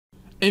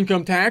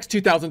Income tax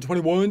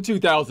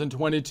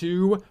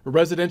 2021-2022,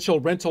 residential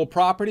rental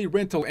property,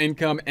 rental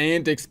income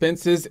and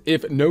expenses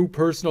if no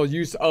personal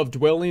use of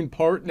dwelling,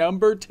 part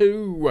number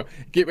 2.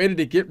 Get ready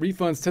to get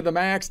refunds to the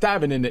max,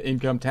 diving into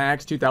income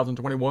tax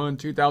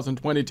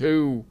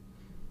 2021-2022.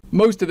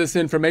 Most of this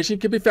information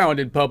can be found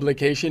in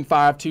Publication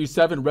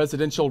 527,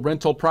 Residential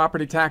Rental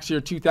Property Tax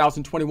Year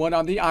 2021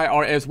 on the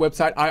IRS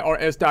website,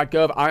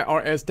 irs.gov,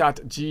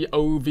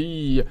 irs.gov.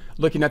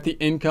 Looking at the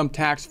income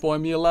tax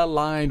formula,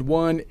 line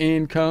 1,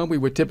 income, we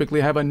would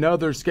typically have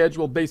another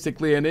schedule,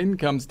 basically an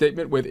income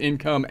statement with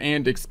income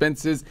and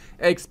expenses.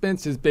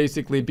 Expenses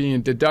basically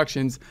being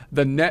deductions.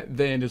 The net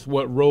then is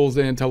what rolls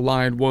into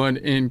line 1,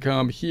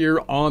 income,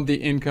 here on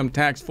the income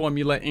tax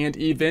formula and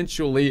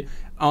eventually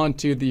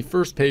onto the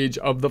first page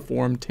of the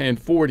Form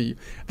 1040.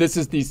 This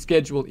is the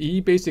Schedule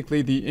E,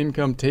 basically the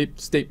income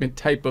statement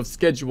type of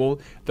schedule.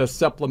 The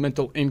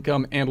supplemental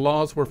income and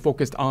laws were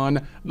focused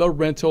on the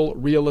rental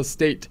real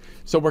estate.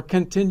 So we're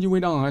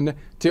continuing on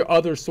to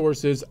other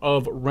sources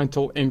of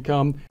rental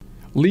income.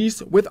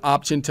 Lease with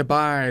option to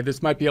buy.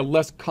 This might be a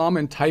less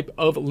common type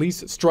of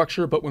lease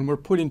structure, but when we're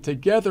putting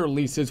together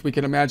leases, we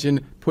can imagine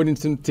putting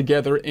them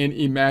together in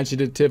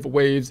imaginative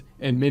ways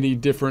and many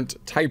different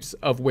types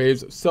of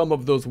ways. Some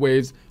of those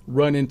ways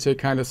run into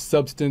kind of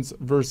substance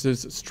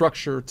versus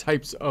structure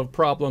types of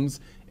problems.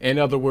 In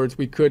other words,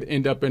 we could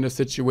end up in a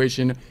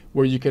situation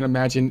where you can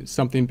imagine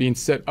something being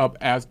set up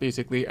as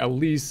basically a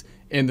lease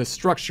in the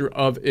structure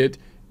of it,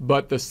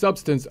 but the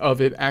substance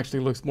of it actually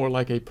looks more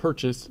like a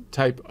purchase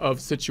type of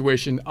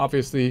situation.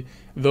 Obviously,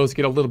 those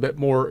get a little bit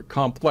more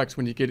complex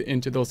when you get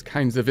into those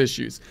kinds of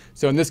issues.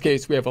 So in this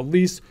case, we have a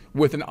lease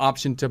with an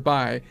option to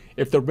buy.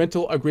 If the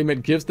rental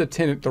agreement gives the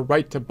tenant the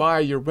right to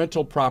buy your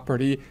rental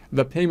property,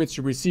 the payments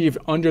you receive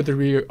under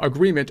the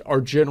agreement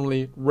are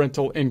generally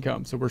rental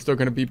income. So we're still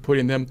going to be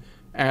putting them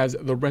as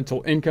the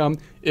rental income.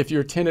 If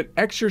your tenant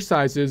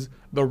exercises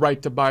the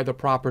right to buy the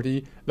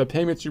property, the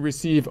payments you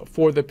receive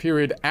for the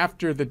period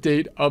after the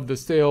date of the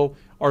sale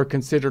are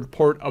considered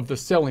part of the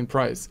selling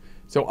price.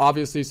 So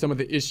obviously some of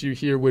the issue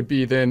here would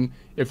be then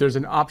if there's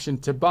an option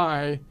to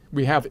buy,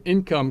 we have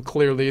income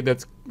clearly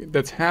that's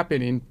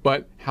happening,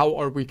 but how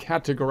are we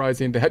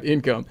categorizing that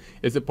income?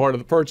 Is it part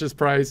of the purchase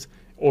price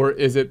or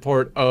is it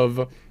part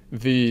of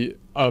the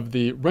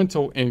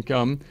rental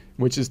income,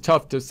 which is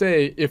tough to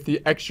say if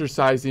the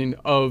exercising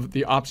of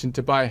the option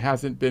to buy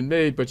hasn't been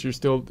made, but you're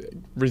still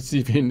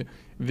receiving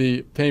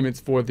the payments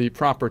for the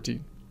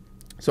property.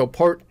 So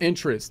part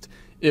interest.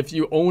 If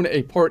you own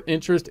a part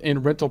interest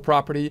in rental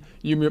property,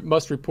 you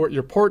must report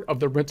your part of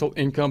the rental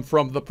income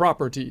from the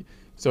property.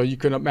 So you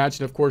can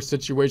imagine, of course,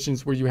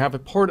 situations where you have a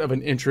part of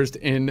an interest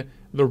in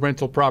the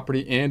rental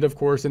property. And of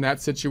course, in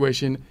that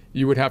situation,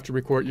 you would have to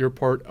record your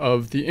part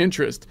of the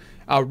interest.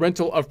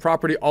 Rental of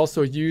property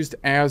also used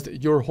as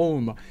your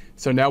home.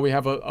 So now we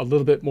have a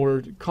little bit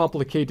more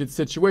complicated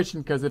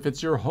situation, because if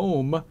it's your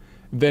home,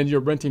 then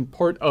you're renting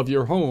part of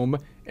your home.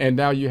 And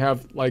now you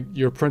have like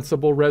your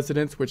principal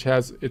residence, which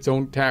has its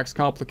own tax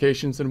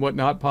complications and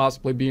whatnot,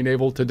 possibly being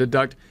able to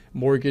deduct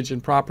mortgage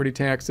and property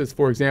taxes,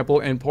 for example,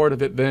 and part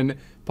of it then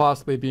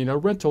possibly being a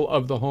rental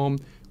of the home,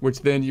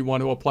 which then you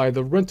want to apply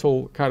the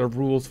rental kind of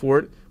rules for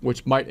it,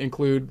 which might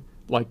include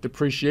like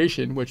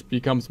depreciation, which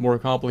becomes more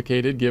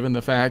complicated given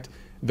the fact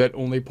that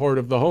only part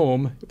of the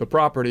home, the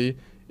property,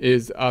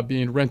 is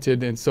being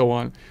rented and so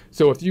on.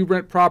 So if you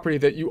rent property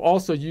that you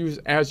also use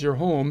as your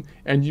home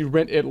and you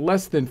rent it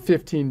less than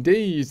 15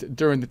 days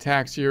during the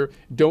tax year,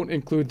 don't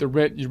include the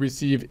rent you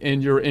receive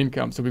in your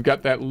income. So we've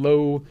got that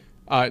low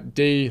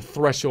day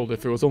threshold.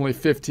 If it was only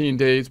 15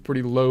 days,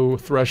 pretty low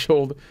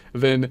threshold,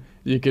 then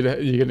you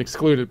can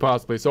exclude it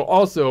possibly. So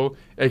also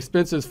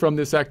expenses from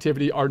this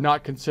activity are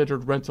not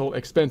considered rental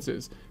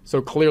expenses. So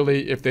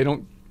clearly if they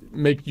don't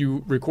make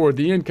you record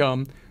the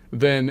income,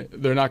 then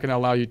they're not going to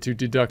allow you to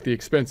deduct the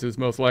expenses,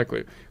 most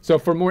likely. So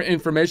for more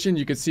information,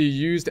 you can see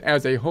used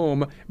as a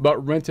home, but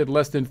rented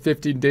less than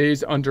 15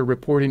 days under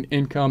reporting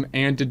income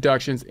and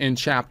deductions in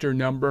chapter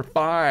number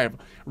 5.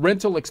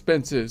 Rental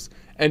expenses.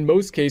 In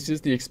most cases,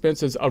 the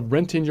expenses of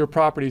renting your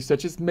property,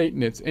 such as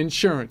maintenance,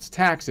 insurance,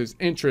 taxes,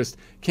 interest,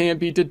 can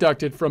be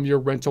deducted from your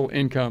rental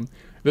income.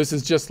 This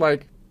is just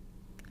like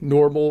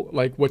normal,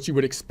 like what you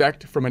would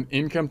expect from an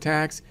income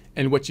tax,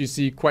 and what you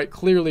see quite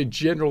clearly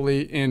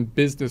generally in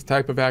business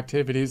type of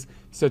activities,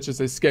 such as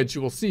a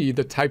Schedule C.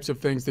 The types of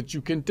things that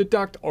you can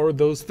deduct are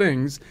those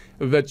things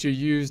that you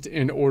used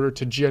in order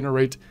to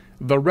generate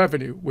the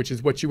revenue, which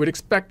is what you would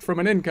expect from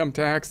an income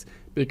tax,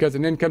 because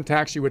an income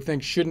tax you would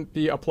think shouldn't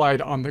be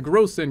applied on the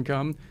gross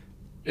income.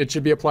 It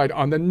should be applied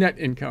on the net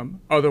income.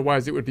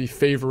 Otherwise, it would be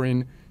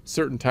favoring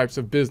certain types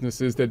of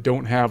businesses that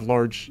don't have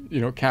large,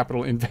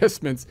 capital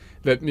investments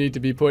that need to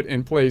be put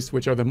in place,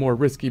 which are the more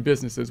risky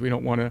businesses. We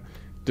don't want to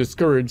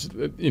discourage,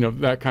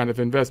 that kind of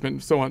investment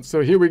and so on.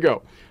 So here we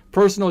go.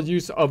 Personal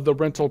use of the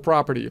rental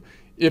property.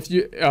 If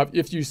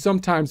you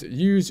sometimes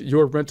use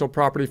your rental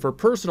property for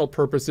personal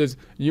purposes,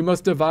 you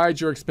must divide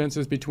your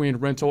expenses between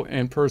rental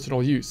and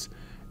personal use.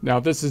 Now,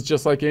 this is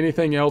just like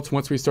anything else.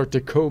 Once we start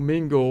to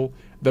commingle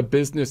the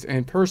business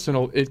and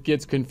personal, it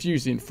gets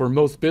confusing. For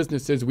most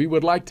businesses, we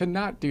would like to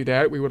not do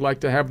that. We would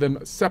like to have them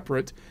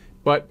separate.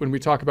 But when we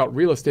talk about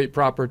real estate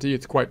property,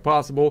 it's quite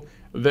possible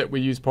that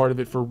we use part of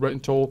it for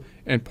rental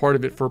and part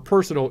of it for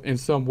personal in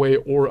some way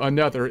or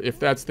another. If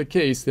that's the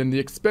case, then the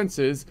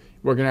expenses,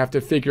 we're going to have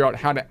to figure out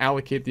how to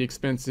allocate the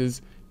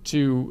expenses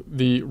to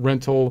the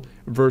rental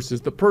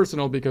versus the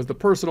personal, because the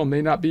personal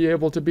may not be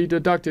able to be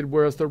deducted,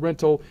 whereas the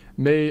rental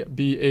may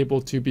be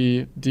able to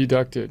be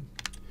deducted.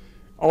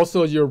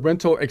 Also, your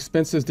rental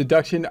expenses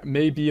deduction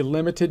may be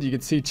limited. You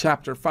can see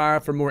Chapter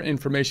 5 for more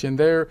information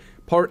there.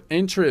 Part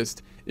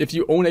interest. If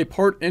you own a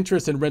part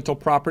interest in rental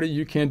property,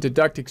 you can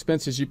deduct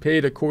expenses you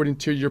paid according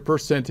to your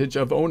percentage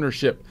of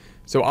ownership.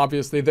 So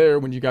obviously there,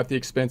 when you got the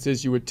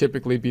expenses, you would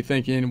typically be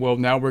thinking, well,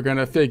 now we're going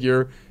to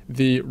figure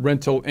the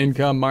rental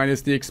income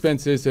minus the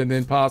expenses and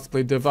then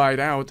possibly divide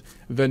out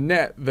the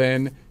net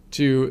then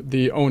to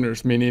the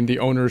owners, meaning the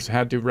owners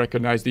had to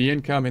recognize the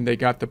income and they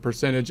got the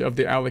percentage of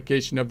the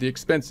allocation of the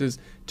expenses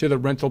to the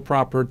rental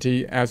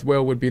property as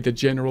well, would be the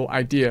general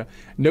idea.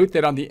 Note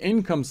that on the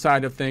income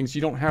side of things,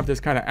 you don't have this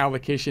kind of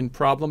allocation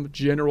problem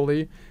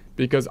generally,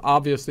 because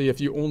obviously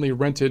if you only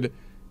rented,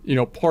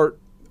 only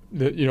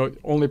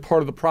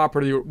part of the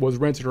property was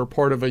rented, or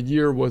part of a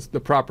year was the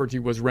property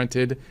was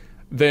rented,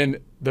 then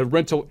the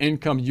rental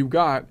income you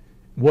got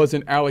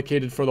wasn't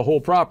allocated for the whole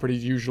property.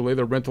 Usually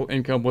the rental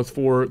income was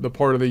for the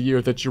part of the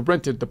year that you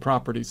rented the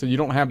property. So you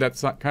don't have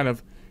that kind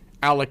of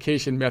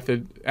allocation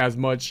method as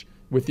much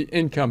with the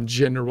income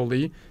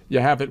generally. You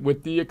have it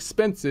with the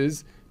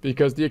expenses,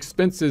 because the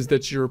expenses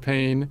that you're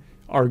paying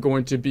are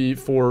going to be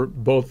for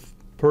both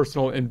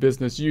personal and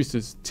business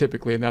uses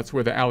typically, and that's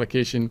where the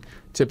allocation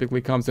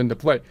typically comes into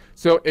play.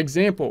 So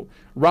example,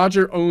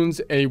 Roger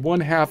owns a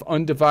 1/2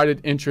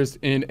 undivided interest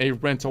in a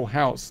rental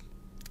house.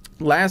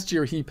 Last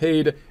year, he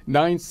paid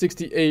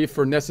 $968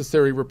 for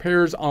necessary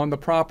repairs on the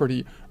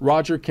property.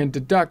 Roger can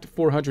deduct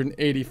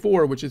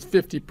 $484, which is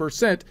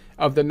 50%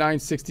 of the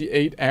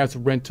 $968 as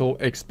rental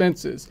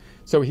expenses.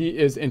 So he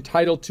is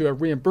entitled to a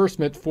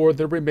reimbursement for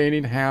the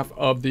remaining half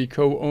of the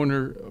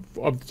co-owner,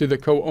 to the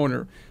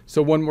co-owner.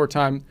 So one more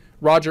time,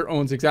 Roger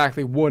owns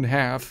exactly one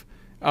half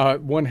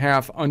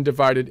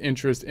undivided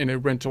interest in a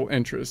rental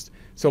interest.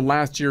 So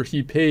last year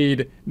he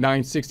paid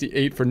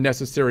 $968 for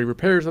necessary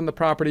repairs on the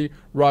property.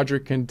 Roger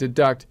can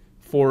deduct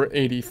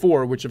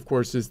 $484, which of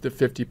course is the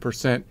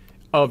 50%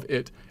 of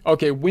it.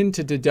 Okay, when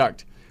to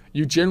deduct?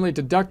 You generally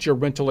deduct your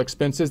rental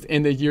expenses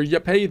in the year you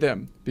pay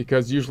them,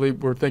 because usually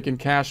we're thinking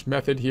cash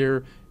method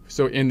here.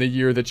 So in the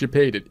year that you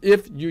paid it.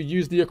 If you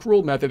use the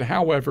accrual method,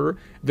 however,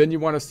 then you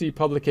want to see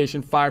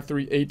publication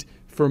 538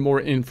 for more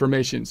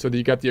information. So that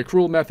you got the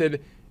accrual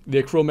method.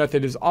 The accrual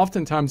method is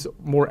oftentimes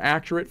more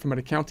accurate from an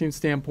accounting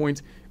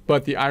standpoint,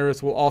 but the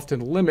IRS will often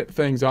limit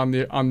things on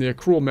the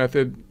accrual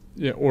method,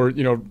 or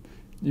you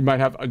might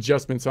have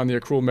adjustments on the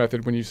accrual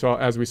method when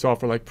as we saw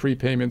for like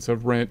prepayments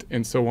of rent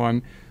and so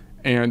on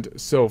and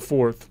so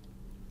forth.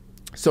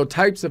 So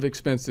types of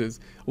expenses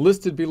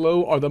listed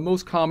below are the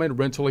most common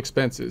rental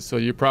expenses. So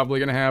you're probably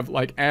going to have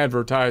like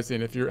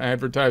advertising, if you're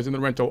advertising the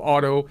rental,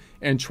 auto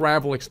and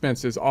travel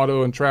expenses.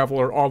 Auto and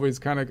travel are always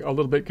kind of a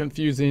little bit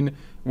confusing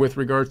with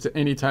regards to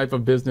any type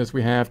of business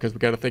we have, because we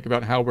got to think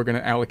about how we're going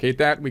to allocate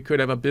that. We could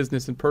have a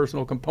business and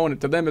personal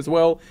component to them as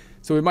well.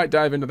 So we might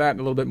dive into that in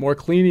a little bit more.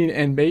 Cleaning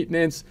and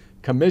maintenance,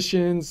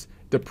 commissions,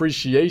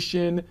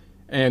 depreciation,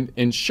 and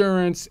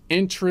insurance,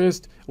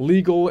 interest,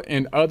 legal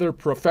and other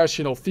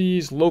professional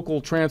fees, local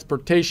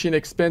transportation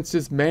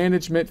expenses,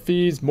 management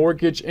fees,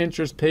 mortgage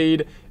interest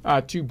paid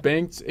to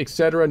banks,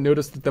 etc.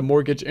 Notice that the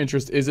mortgage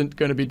interest isn't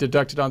going to be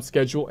deducted on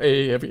Schedule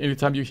A.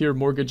 Anytime you hear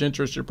mortgage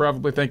interest, you're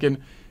probably thinking,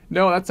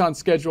 no, that's on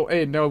Schedule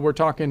A. No, we're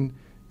talking,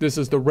 this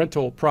is the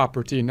rental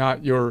property,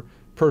 not your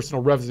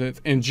personal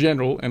residence in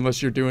general,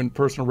 unless you're doing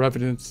personal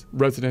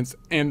residence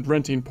and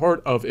renting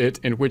part of it,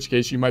 in which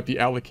case you might be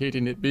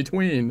allocating it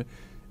between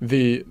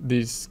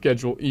the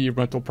Schedule E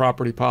rental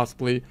property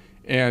possibly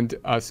and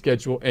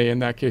Schedule A in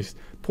that case.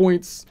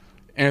 Points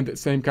and the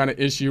same kind of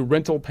issue.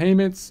 Rental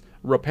payments,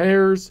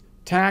 repairs,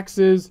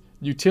 taxes,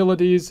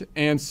 utilities,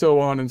 and so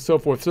on and so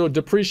forth. So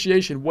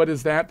depreciation, what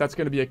is that? That's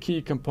going to be a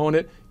key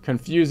component,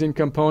 confusing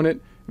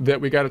component that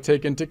we got to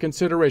take into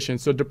consideration.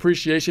 So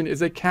depreciation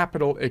is a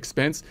capital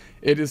expense.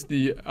 It is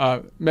the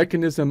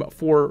mechanism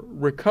for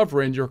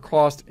recovering your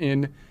cost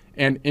in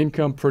an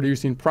income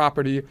producing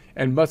property,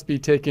 and must be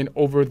taken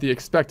over the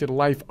expected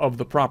life of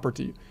the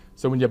property.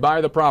 So when you buy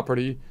the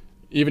property,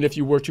 even if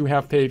you were to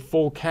have paid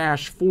full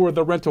cash for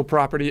the rental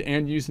property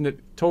and using it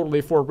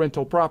totally for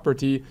rental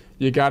property,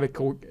 you got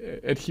to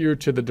adhere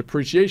to the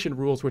depreciation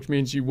rules, which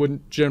means you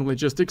wouldn't generally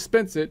just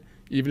expense it,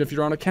 even if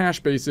you're on a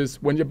cash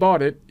basis when you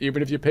bought it.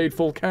 Even if you paid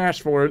full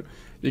cash for it,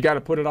 you got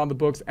to put it on the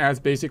books as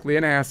basically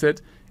an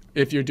asset.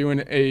 If you're doing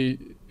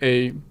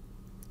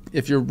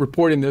if you're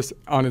reporting this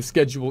on a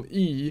Schedule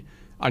E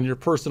on your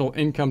personal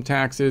income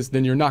taxes,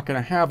 then you're not going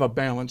to have a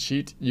balance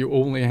sheet. You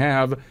only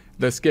have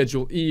the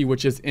Schedule E,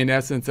 which is in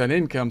essence an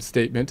income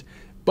statement,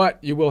 but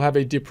you will have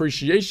a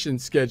depreciation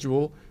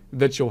schedule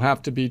that you'll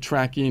have to be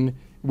tracking,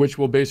 which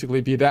will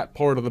basically be that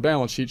part of the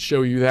balance sheet,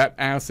 show you that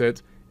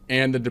asset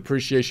and the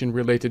depreciation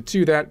related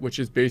to that, which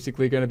is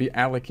basically going to be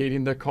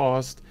allocating the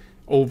cost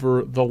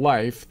over the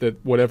life,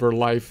 that whatever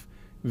life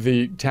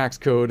the tax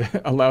code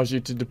allows you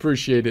to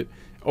depreciate it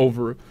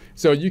over.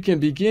 So you can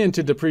begin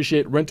to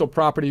depreciate rental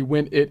property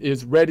when it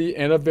is ready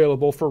and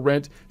available for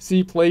rent.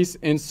 See place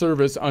in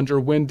service under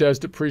when does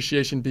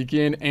depreciation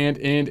begin and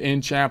end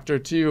in Chapter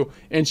 2.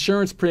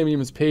 Insurance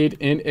premiums paid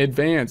in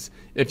advance.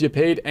 If you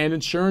paid an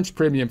insurance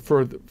premium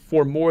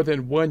for more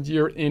than 1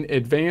 year in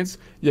advance,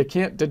 you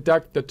can't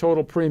deduct the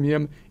total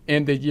premium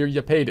in the year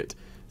you paid it.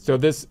 So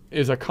this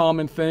is a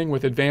common thing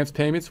with advance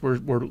payments.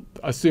 We're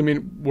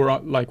assuming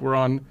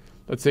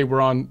let's say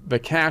we're on the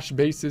cash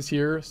basis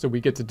here, so we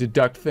get to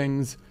deduct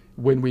things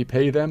when we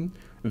pay them.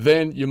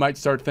 Then you might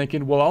start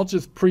thinking, well, I'll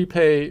just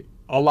prepay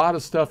a lot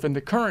of stuff in the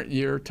current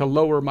year to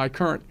lower my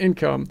current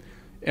income,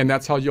 and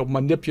that's how you'll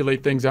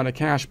manipulate things on a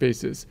cash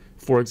basis.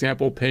 For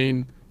example,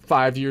 paying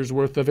 5 years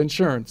worth of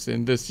insurance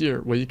in this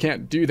year. Well, you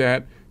can't do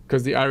that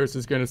because the IRS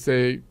is going to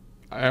say,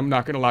 I'm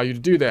not going to allow you to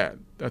do that.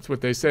 That's what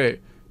they say,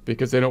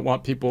 because they don't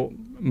want people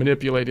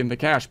manipulating the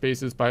cash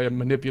basis by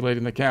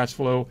manipulating the cash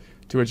flow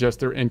to adjust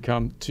their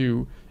income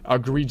too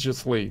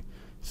egregiously.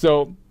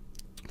 So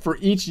for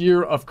each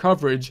year of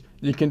coverage,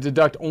 you can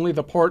deduct only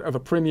the part of a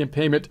premium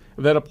payment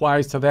that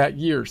applies to that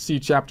year. See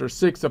Chapter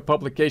 6 of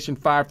Publication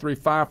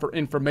 535 for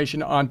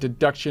information on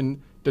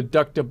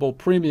deductible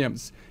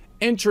premiums.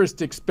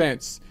 Interest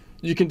expense.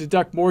 You can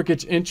deduct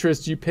mortgage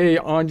interest you pay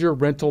on your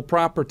rental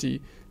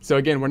property. So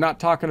again, we're not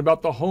talking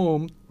about the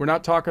home. We're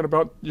not talking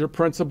about your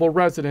principal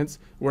residence.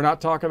 We're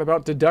not talking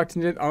about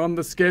deducting it on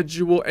the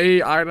Schedule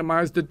A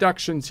itemized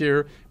deductions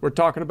here. We're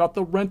talking about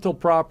the rental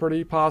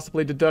property,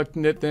 possibly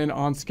deducting it then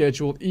on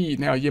Schedule E.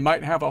 Now, you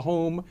might have a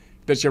home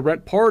that you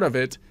rent part of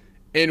it,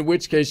 in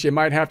which case you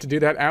might have to do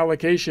that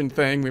allocation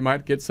thing. We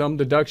might get some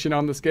deduction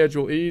on the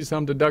Schedule E,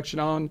 some deduction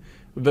on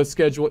the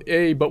Schedule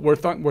A, but we're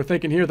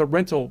thinking here the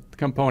rental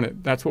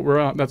component. That's what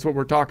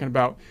we're talking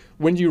about.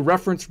 When you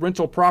reference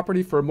rental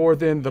property for more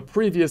than the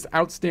previous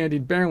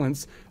outstanding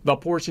balance, the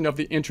portion of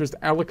the interest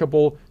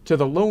allocable to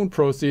the loan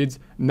proceeds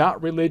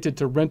not related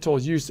to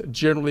rental use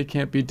generally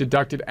can't be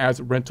deducted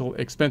as rental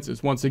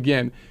expenses. Once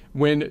again,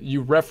 when you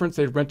reference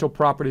a rental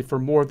property for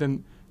more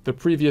than the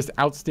previous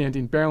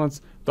outstanding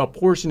balance, the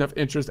portion of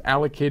interest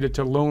allocated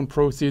to loan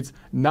proceeds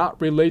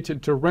not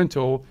related to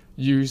rental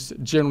use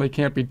generally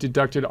can't be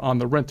deducted on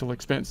the rental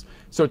expense.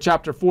 So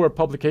Chapter 4 of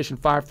Publication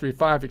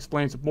 535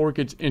 explains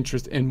mortgage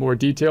interest in more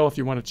detail if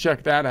you want to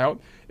check that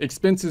out.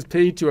 Expenses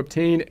paid to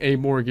obtain a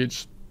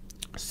mortgage.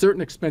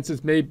 Certain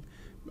expenses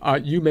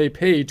you may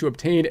pay to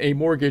obtain a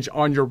mortgage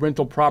on your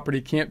rental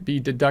property can't be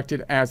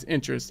deducted as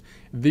interest.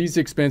 These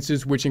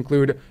expenses, which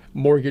include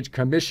mortgage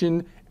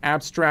commission,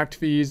 abstract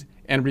fees,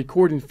 and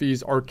recording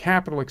fees, are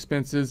capital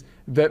expenses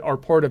that are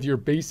part of your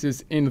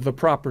basis in the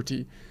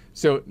property.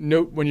 So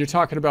note, when you're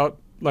talking about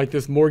like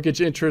this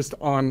mortgage interest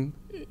on,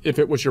 if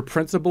it was your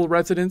principal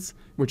residence,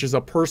 which is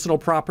a personal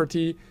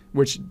property,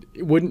 which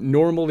wouldn't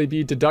normally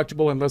be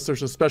deductible unless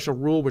there's a special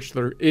rule, which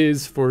there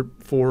is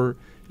for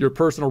your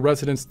personal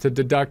residence to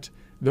deduct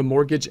the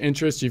mortgage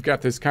interest. You've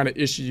got this kind of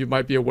issue you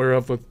might be aware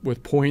of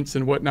with points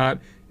and whatnot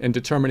and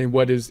determining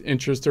what is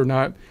interest or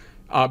not.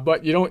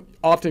 But you don't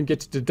often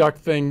get to deduct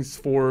things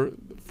for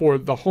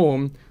the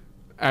home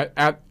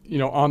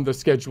on the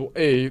Schedule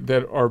A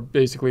that are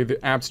basically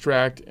the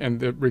abstract and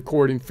the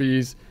recording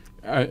fees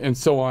and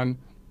so on.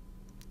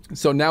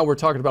 So now we're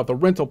talking about the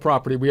rental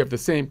property. We have the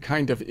same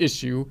kind of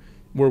issue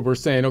where we're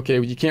saying, okay,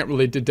 well, you can't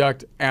really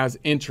deduct as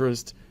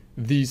interest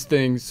these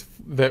things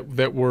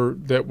that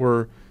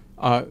were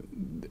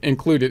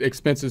included,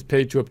 expenses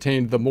paid to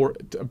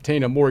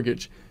obtain a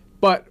mortgage,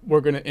 but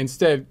we're going to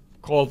instead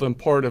call them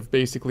part of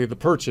basically the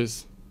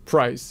purchase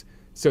price.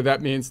 So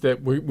that means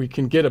that we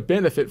can get a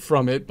benefit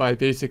from it by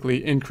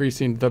basically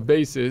increasing the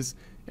basis,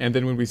 and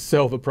then when we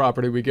sell the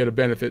property, we get a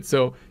benefit.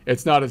 So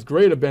it's not as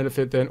great a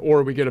benefit then,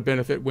 or we get a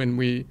benefit when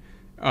we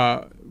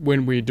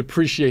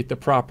depreciate the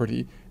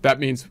property. That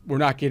means we're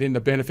not getting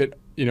the benefit,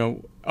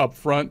 up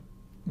front,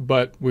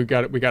 but we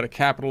got to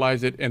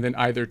capitalize it and then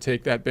either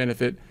take that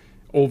benefit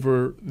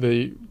over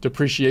the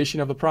depreciation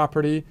of the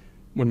property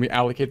when we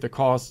allocate the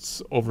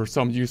costs over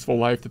some useful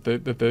life that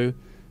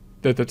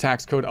the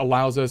tax code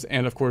allows us.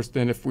 And of course,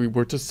 then if we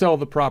were to sell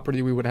the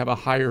property, we would have a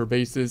higher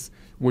basis,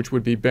 which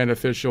would be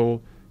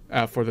beneficial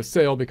for the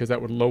sale because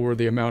that would lower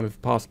the amount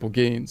of possible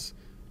gains.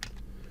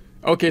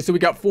 Okay, so we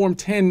got Form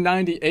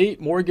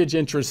 1098, mortgage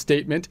interest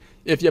statement.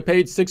 If you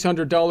paid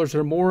 $600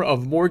 or more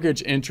of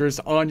mortgage interest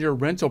on your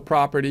rental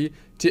property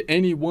to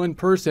any one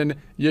person,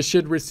 you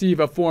should receive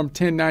a Form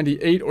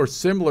 1098 or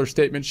similar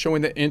statement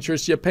showing the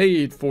interest you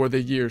paid for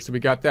the year. So we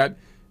got that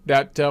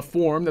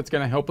form that's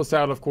going to help us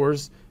out, of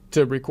course,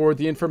 to record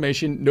the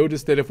information.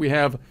 Notice that if we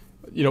have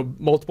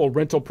multiple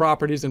rental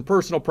properties and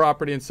personal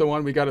property and so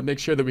on, we got to make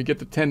sure that we get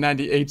the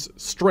 1098s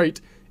straight.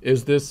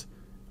 Is this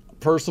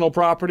personal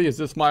property? Is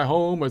this my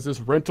home? Is this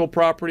rental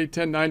property,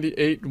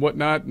 1098 and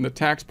whatnot? And the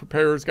tax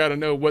preparer's got to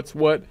know what's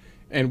what.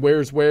 and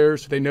where's where,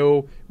 so they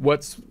know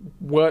what's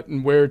what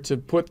and where to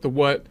put the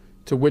what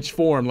to which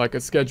form, like a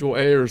Schedule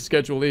A or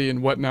Schedule E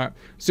and whatnot.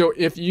 So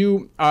if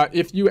you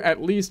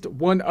at least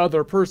one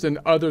other person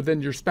other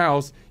than your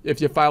spouse,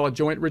 if you file a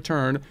joint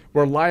return,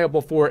 were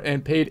liable for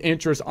and paid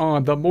interest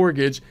on the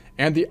mortgage,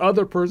 and the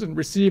other person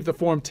received the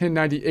Form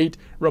 1098,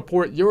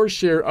 report your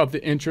share of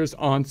the interest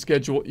on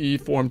Schedule E,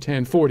 Form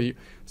 1040.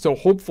 So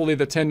hopefully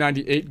the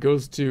 1098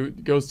 goes to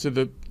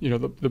the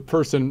the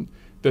person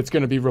that's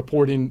going to be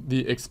reporting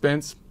the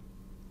expense.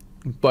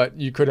 But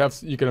you could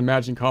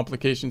imagine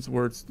complications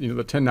where it's, the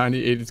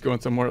 1098 is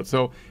going somewhere else.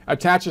 So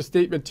attach a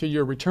statement to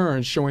your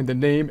return showing the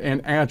name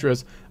and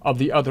address of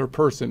the other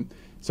person.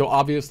 So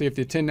obviously if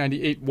the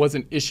 1098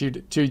 wasn't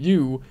issued to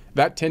you,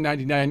 that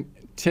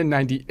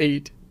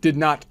 1098 did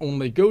not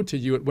only go to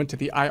you, it went to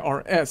the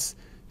IRS.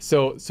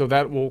 So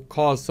that will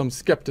cause some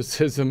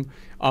skepticism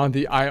on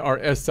the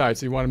IRS side.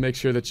 So you want to make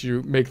sure that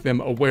you make them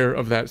aware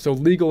of that. So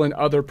legal and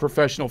other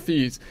professional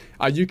fees.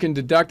 You can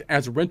deduct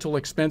as rental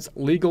expense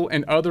legal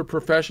and other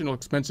professional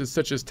expenses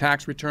such as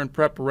tax return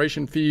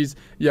preparation fees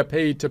you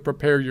paid to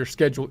prepare your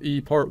Schedule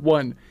E Part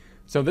 1.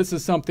 So this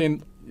is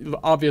something,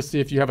 obviously,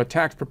 if you have a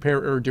tax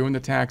preparer doing the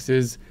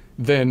taxes,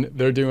 then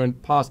they're doing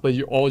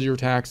possibly all your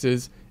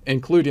taxes,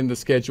 including the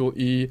Schedule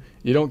E.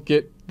 You don't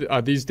get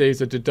these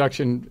days a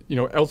deduction,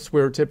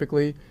 elsewhere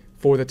typically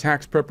for the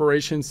tax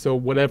preparation. So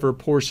whatever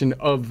portion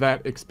of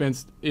that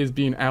expense is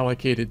being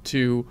allocated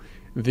to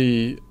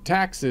the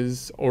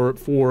taxes or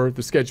for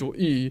the Schedule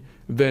E,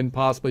 then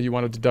possibly you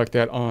want to deduct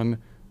that on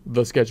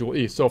the Schedule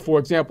E. So for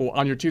example,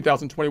 on your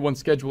 2021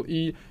 Schedule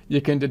E,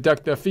 you can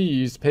deduct the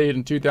fees paid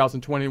in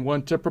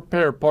 2021 to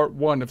prepare Part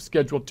 1 of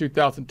Schedule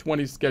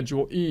 2020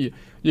 Schedule E.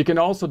 You can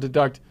also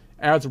deduct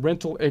as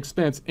rental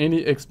expense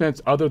any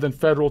expense other than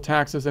federal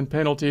taxes and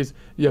penalties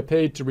you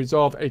paid to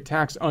resolve a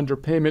tax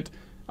underpayment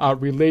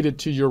related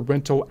to your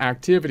rental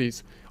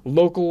activities.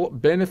 Local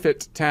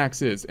benefit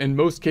taxes. In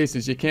most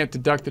cases, you can't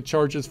deduct the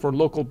charges for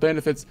local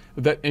benefits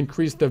that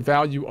increase the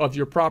value of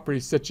your property,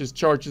 such as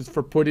charges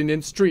for putting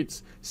in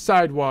streets,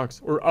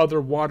 sidewalks, or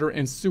other water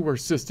and sewer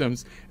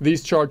systems.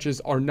 These charges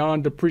are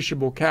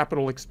non-depreciable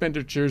capital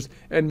expenditures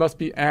and must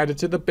be added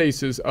to the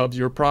basis of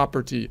your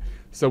property.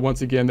 So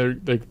once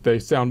again, they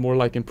sound more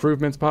like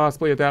improvements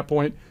possibly at that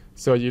point.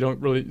 So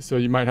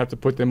you might have to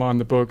put them on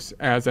the books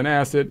as an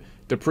asset,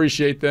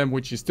 depreciate them,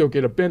 which you still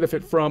get a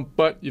benefit from,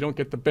 but you don't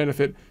get the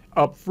benefit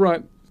up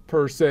front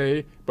per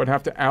se, but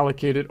have to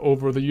allocate it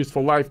over the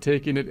useful life,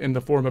 taking it in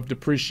the form of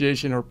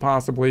depreciation or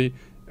possibly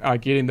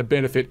getting the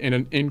benefit in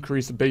an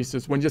increased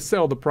basis when you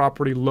sell the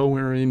property,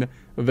 lowering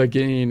the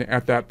gain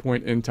at that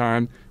point in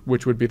time,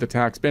 which would be the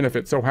tax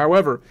benefit. So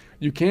however,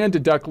 you can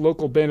deduct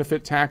local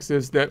benefit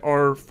taxes that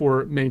are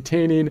for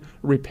maintaining,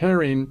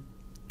 repairing,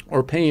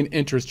 or paying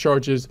interest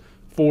charges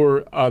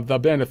for the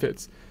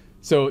benefits.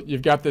 So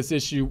you've got this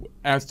issue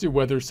as to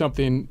whether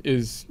something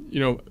is,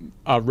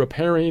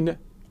 repairing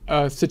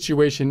a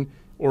situation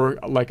or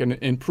like an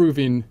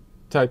improving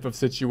type of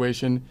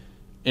situation.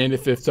 And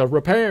if it's a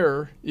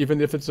repair,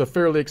 even if it's a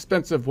fairly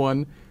expensive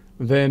one,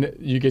 then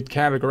you could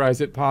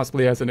categorize it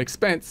possibly as an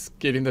expense,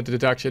 getting the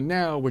deduction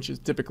now, which is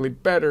typically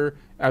better,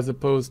 as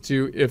opposed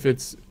to if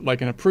it's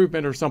like an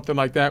improvement or something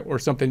like that, or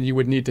something you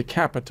would need to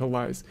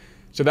capitalize.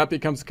 So that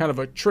becomes kind of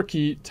a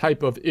tricky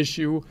type of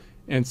issue.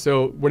 And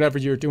so whenever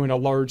you're doing a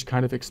large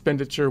kind of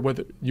expenditure,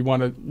 whether you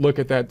want to look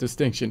at that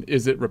distinction,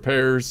 is it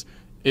repairs?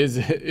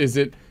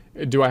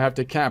 Do I have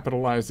to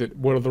capitalize it?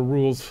 What are the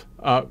rules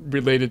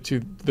related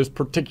to this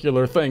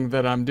particular thing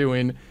that I'm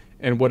doing?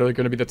 And what are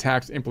going to be the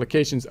tax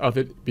implications of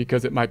it,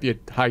 because it might be a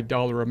high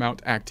dollar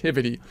amount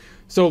activity.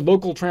 So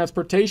local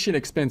transportation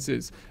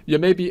expenses. You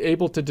may be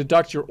able to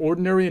deduct your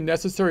ordinary and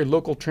necessary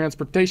local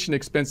transportation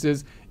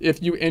expenses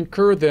if you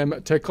incur them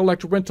to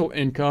collect rental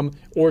income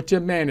or to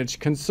manage,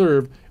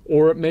 conserve,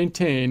 or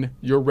maintain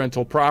your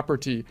rental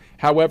property.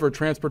 However,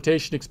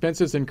 transportation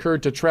expenses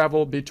incurred to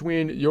travel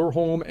between your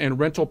home and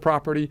rental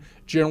property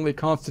generally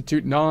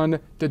constitute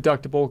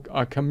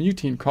non-deductible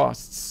commuting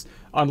costs,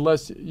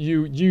 unless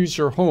you use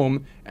your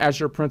home as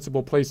your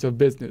principal place of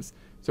business.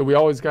 So we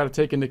always got to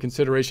take into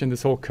consideration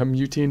this whole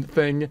commuting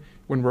thing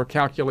when we're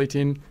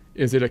calculating,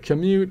 is it a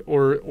commute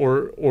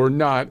or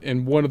not?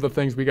 And one of the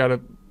things we got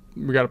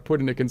to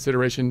put into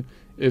consideration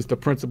is the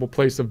principal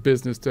place of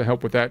business to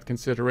help with that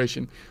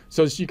consideration.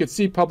 So as you can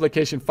see,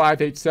 publication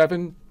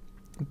 587,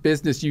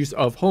 business use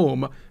of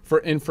home,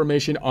 for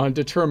information on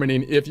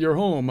determining if your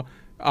home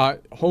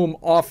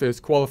office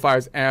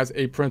qualifies as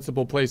a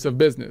principal place of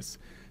business.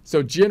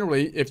 So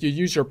generally, if you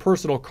use your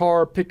personal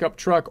car, pickup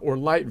truck, or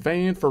light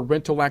van for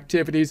rental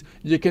activities,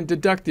 you can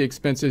deduct the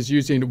expenses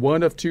using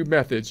one of two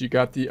methods. You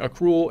got the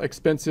accrual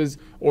expenses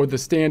or the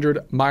standard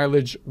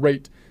mileage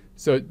rate.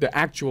 So the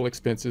actual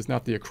expenses,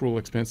 not the accrual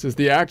expenses,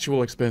 the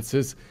actual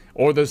expenses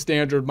or the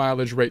standard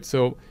mileage rate.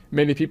 So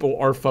many people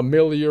are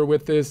familiar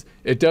with this.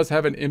 It does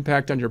have an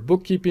impact on your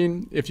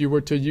bookkeeping. If you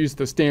were to use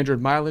the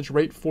standard mileage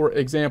rate, for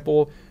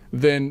example,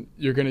 then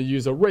you're going to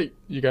use a rate.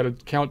 You got to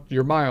count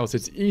your miles.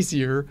 It's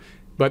easier,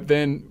 But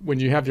then when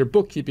you have your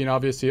bookkeeping,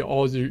 obviously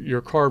all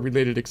your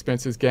car-related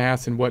expenses,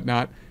 gas and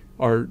whatnot,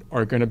 are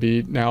going to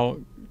be now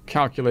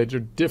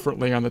calculated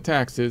differently on the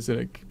taxes, and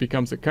it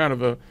becomes a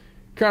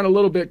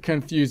little bit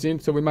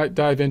confusing. So we might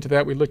dive into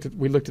that. We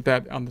looked at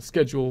that on the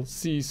Schedule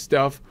C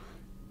stuff,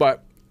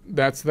 but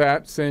that's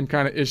that same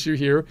kind of issue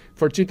here.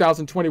 For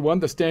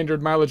 2021, the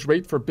standard mileage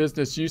rate for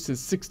business use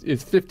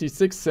is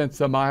 56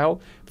 cents a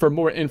mile. For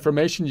more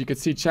information, you can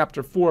see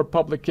Chapter 4,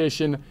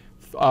 Publication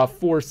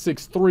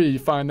 463.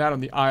 Find that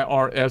on the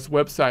IRS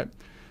website.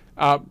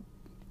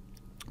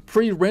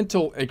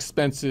 Pre-rental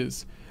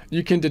expenses.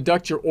 You can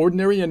deduct your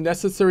ordinary and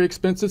necessary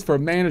expenses for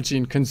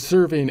managing,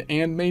 conserving,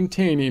 and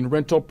maintaining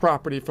rental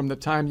property from the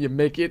time you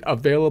make it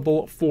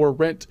available for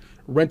rent.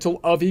 Rental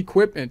of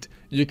equipment.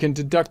 You can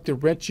deduct the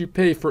rent you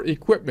pay for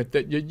equipment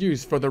that you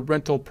use for the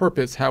rental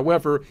purpose.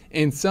 However,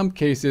 in some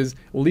cases,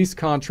 lease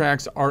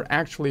contracts are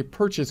actually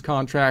purchase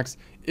contracts.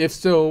 If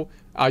so,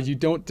 you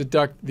don't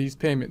deduct these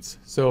payments.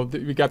 So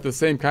we got the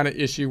same kind of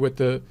issue with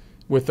the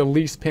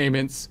lease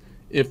payments.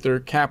 If they're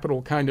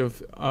capital kind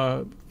of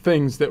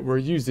things that we're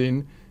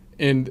using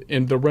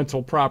in the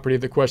rental property,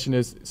 the question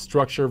is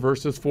structure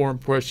versus form.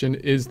 Question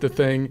is the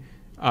thing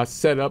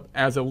set up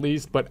as a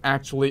lease, but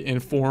actually in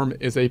form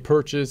is a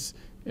purchase,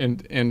 and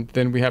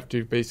then we have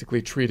to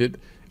basically treat it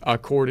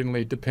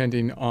accordingly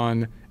depending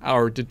on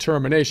our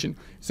determination.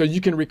 So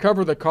you can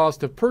recover the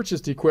cost of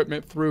purchased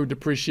equipment through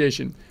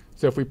depreciation.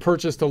 So if we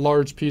purchased a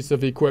large piece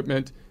of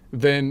equipment,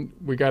 then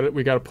we got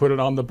to put it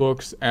on the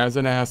books as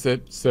an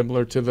asset,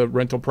 similar to the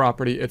rental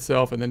property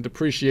itself, and then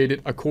depreciate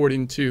it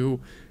according to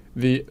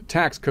the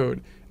tax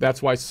code.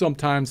 That's why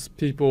sometimes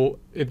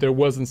there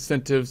was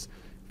incentives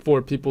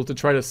for people to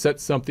try to set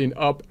something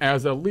up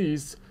as a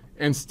lease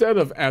instead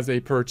of as a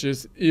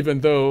purchase,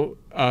 even though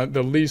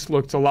the lease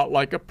looks a lot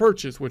like a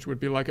purchase, which would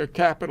be like a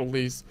capital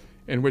lease,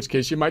 in which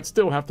case you might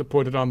still have to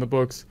put it on the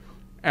books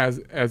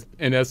as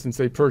in essence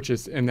a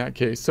purchase in that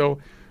case. So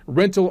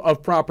rental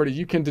of property,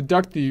 you can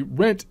deduct the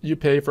rent you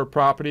pay for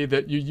property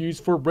that you use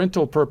for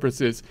rental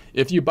purposes.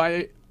 If you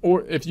buy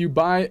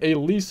a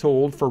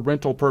leasehold for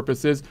rental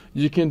purposes,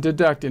 you can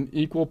deduct an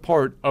equal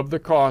part of the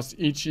cost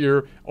each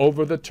year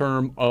over the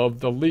term of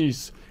the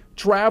lease.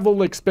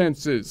 Travel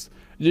expenses.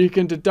 You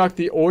can deduct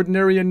the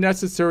ordinary and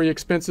necessary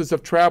expenses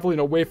of traveling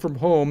away from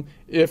home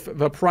if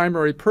the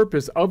primary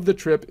purpose of the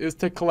trip is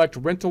to collect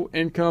rental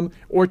income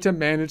or to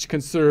manage,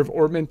 conserve,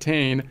 or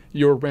maintain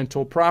your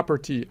rental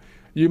property.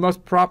 You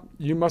must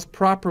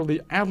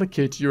properly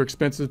allocate your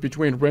expenses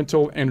between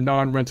rental and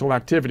non-rental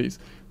activities.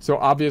 So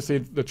obviously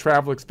the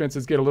travel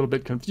expenses get a little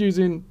bit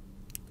confusing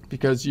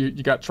because you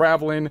got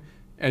traveling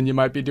and you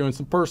might be doing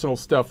some personal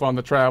stuff on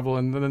the travel,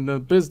 and then the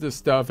business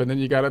stuff, and then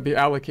you got to be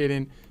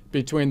allocating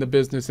between the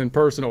business and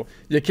personal.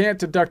 You can't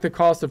deduct the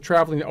cost of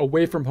traveling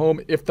away from home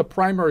if the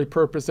primary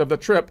purpose of the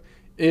trip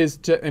is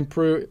to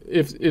improve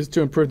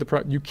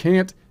the you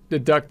can't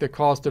deduct the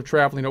cost of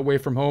traveling away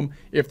from home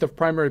if the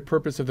primary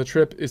purpose of the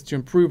trip is to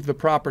improve the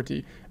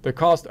property. The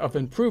cost of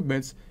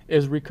improvements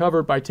is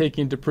recovered by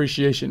taking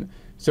depreciation.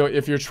 So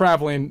if you're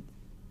traveling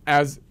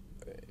as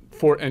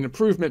for an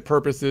improvement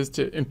purposes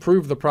to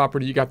improve the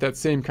property, you got that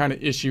same kind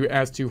of issue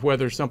as to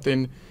whether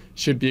something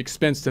should be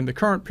expensed in the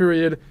current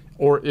period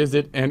or is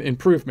it an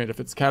improvement.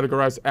 If it's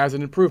categorized as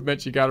an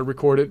improvement, you got to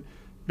record it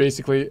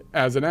basically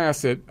as an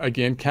asset,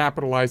 again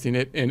capitalizing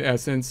it in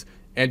essence,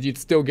 and you'd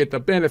still get the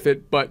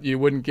benefit, but you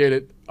wouldn't get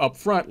it up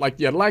front like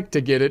you'd like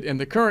to get it in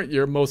the current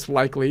year. Most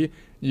likely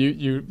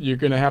you're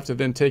going to have to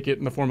then take it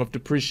in the form of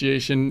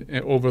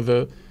depreciation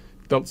over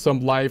some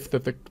life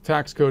that the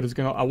tax code is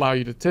going to allow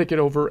you to take it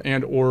over,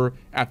 and or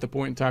at the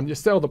point in time you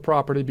sell the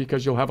property,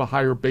 because you'll have a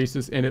higher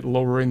basis in it,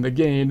 lowering the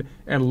gain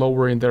and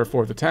lowering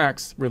therefore the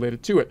tax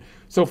related to it.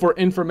 So for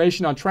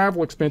information on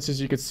travel expenses,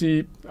 you can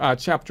see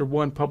Chapter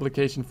 1,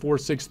 Publication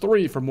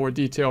 463 for more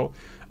detail.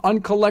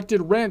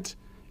 Uncollected rent.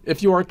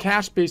 If you are a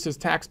cash basis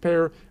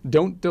taxpayer,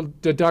 don't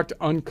deduct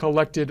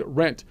uncollected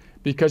rent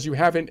because you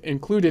haven't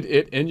included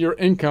it in your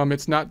income.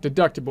 It's not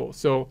deductible.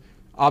 So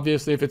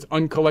obviously, if it's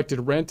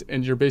uncollected rent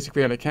and you're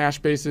basically on a cash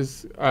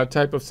basis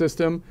type of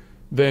system,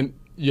 then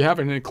you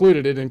haven't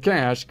included it in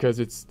cash because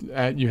it's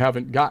you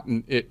haven't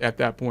gotten it at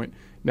that point.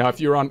 Now, if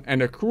you're on an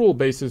accrual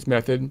basis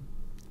method,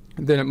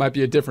 then it might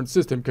be a different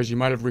system because you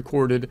might have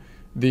recorded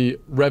the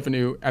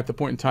revenue at the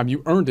point in time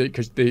you earned it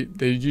because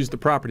they used the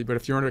property. But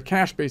if you're on a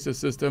cash basis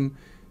system,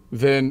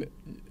 then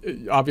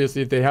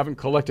obviously if they haven't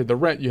collected the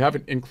rent, you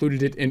haven't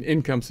included it in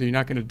income, so you're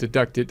not going to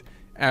deduct it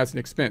as an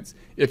expense.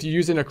 If you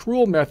use an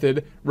accrual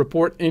method,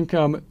 report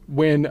income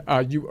when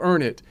you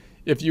earn it.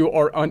 If you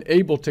are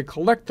unable to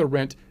collect the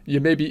rent, you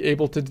may be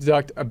able to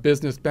deduct a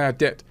business bad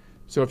debt.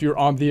 So if you're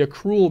on the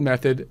accrual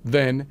method,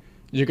 then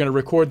you're going to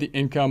record the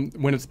income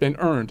when it's been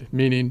earned,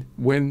 meaning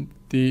when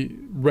the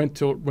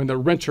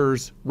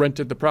renters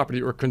rented the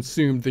property or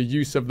consumed the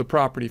use of the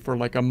property for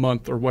like a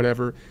month or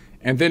whatever.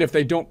 And then if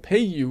they don't pay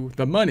you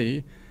the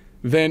money,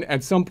 then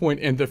at some point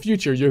in the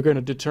future, you're going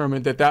to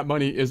determine that that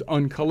money is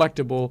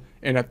uncollectible.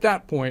 And at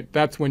that point,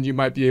 that's when you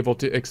might be able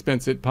to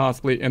expense it,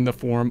 possibly in the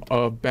form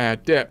of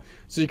bad debt.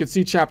 So you can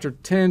see Chapter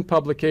 10,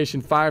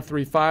 Publication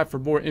 535 for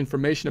more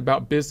information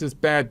about business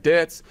bad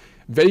debts.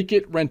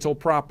 Vacant rental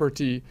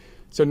property.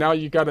 So now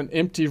you got an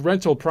empty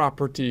rental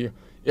property.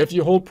 If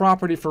you hold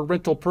property for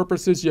rental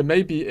purposes, you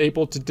may be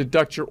able to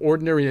deduct your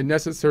ordinary and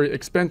necessary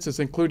expenses,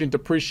 including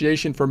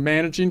depreciation for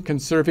managing,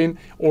 conserving,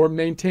 or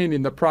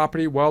maintaining the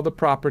property while the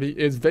property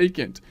is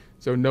vacant.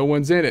 So no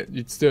one's in it.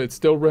 It's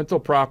still rental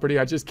property.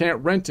 I just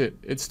can't rent it.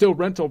 It's still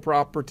rental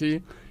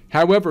property.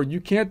 However, you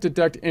can't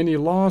deduct any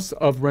loss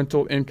of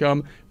rental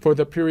income for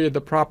the period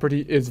the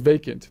property is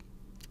vacant.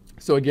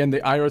 So again, the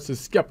IRS is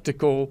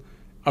skeptical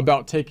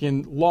about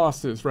taking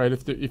losses, right?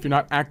 If you're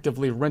not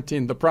actively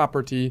renting the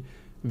property,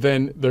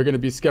 then they're going to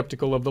be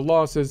skeptical of the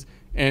losses.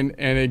 And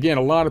again,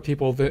 a lot of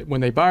people, that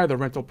when they buy the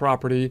rental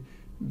property,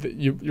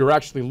 you're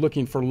actually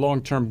looking for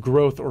long-term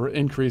growth or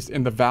increase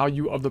in the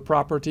value of the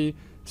property.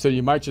 So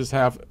you might just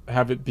have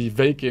it be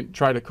vacant,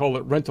 try to call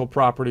it rental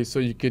property so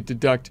you could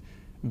deduct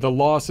the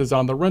losses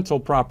on the rental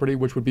property,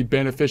 which would be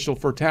beneficial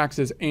for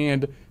taxes,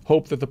 and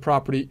hope that the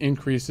property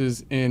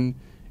increases in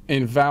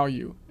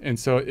value. And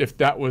so if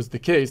that was the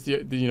case,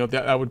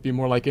 that would be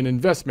more like an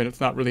investment. It's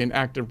not really an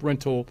active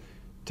rental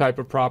type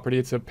of property.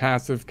 It's a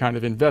passive kind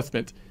of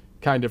investment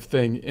kind of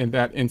thing in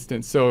that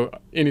instance. So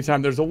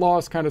anytime there's a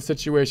loss kind of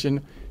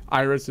situation,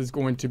 IRS is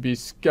going to be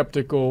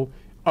skeptical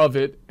of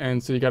it.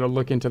 And so you got to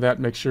look into that,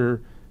 make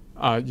sure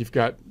you've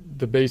got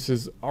the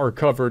bases are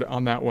covered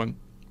on that one.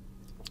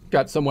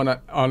 Got someone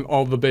on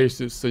all the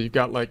bases. So you've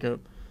got like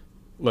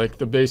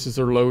the bases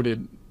are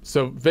loaded.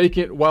 So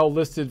vacant while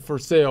listed for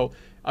sale.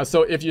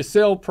 So if you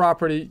sell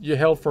property you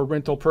held for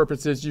rental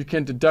purposes, you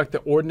can deduct the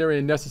ordinary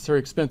and necessary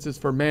expenses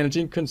for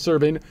managing,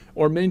 conserving,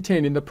 or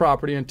maintaining the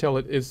property until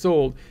it is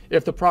sold.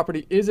 If the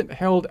property isn't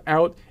held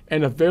out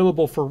and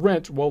available for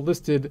rent while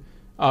listed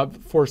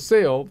for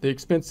sale, the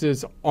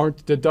expenses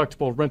aren't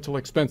deductible rental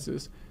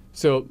expenses.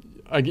 So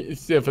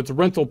if it's a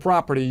rental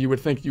property, you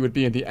would think you would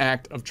be in the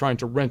act of trying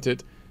to rent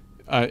it.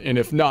 And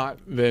if not,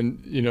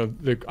 then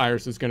the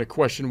IRS is going to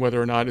question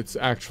whether or not it's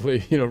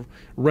actually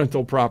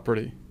rental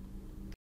property.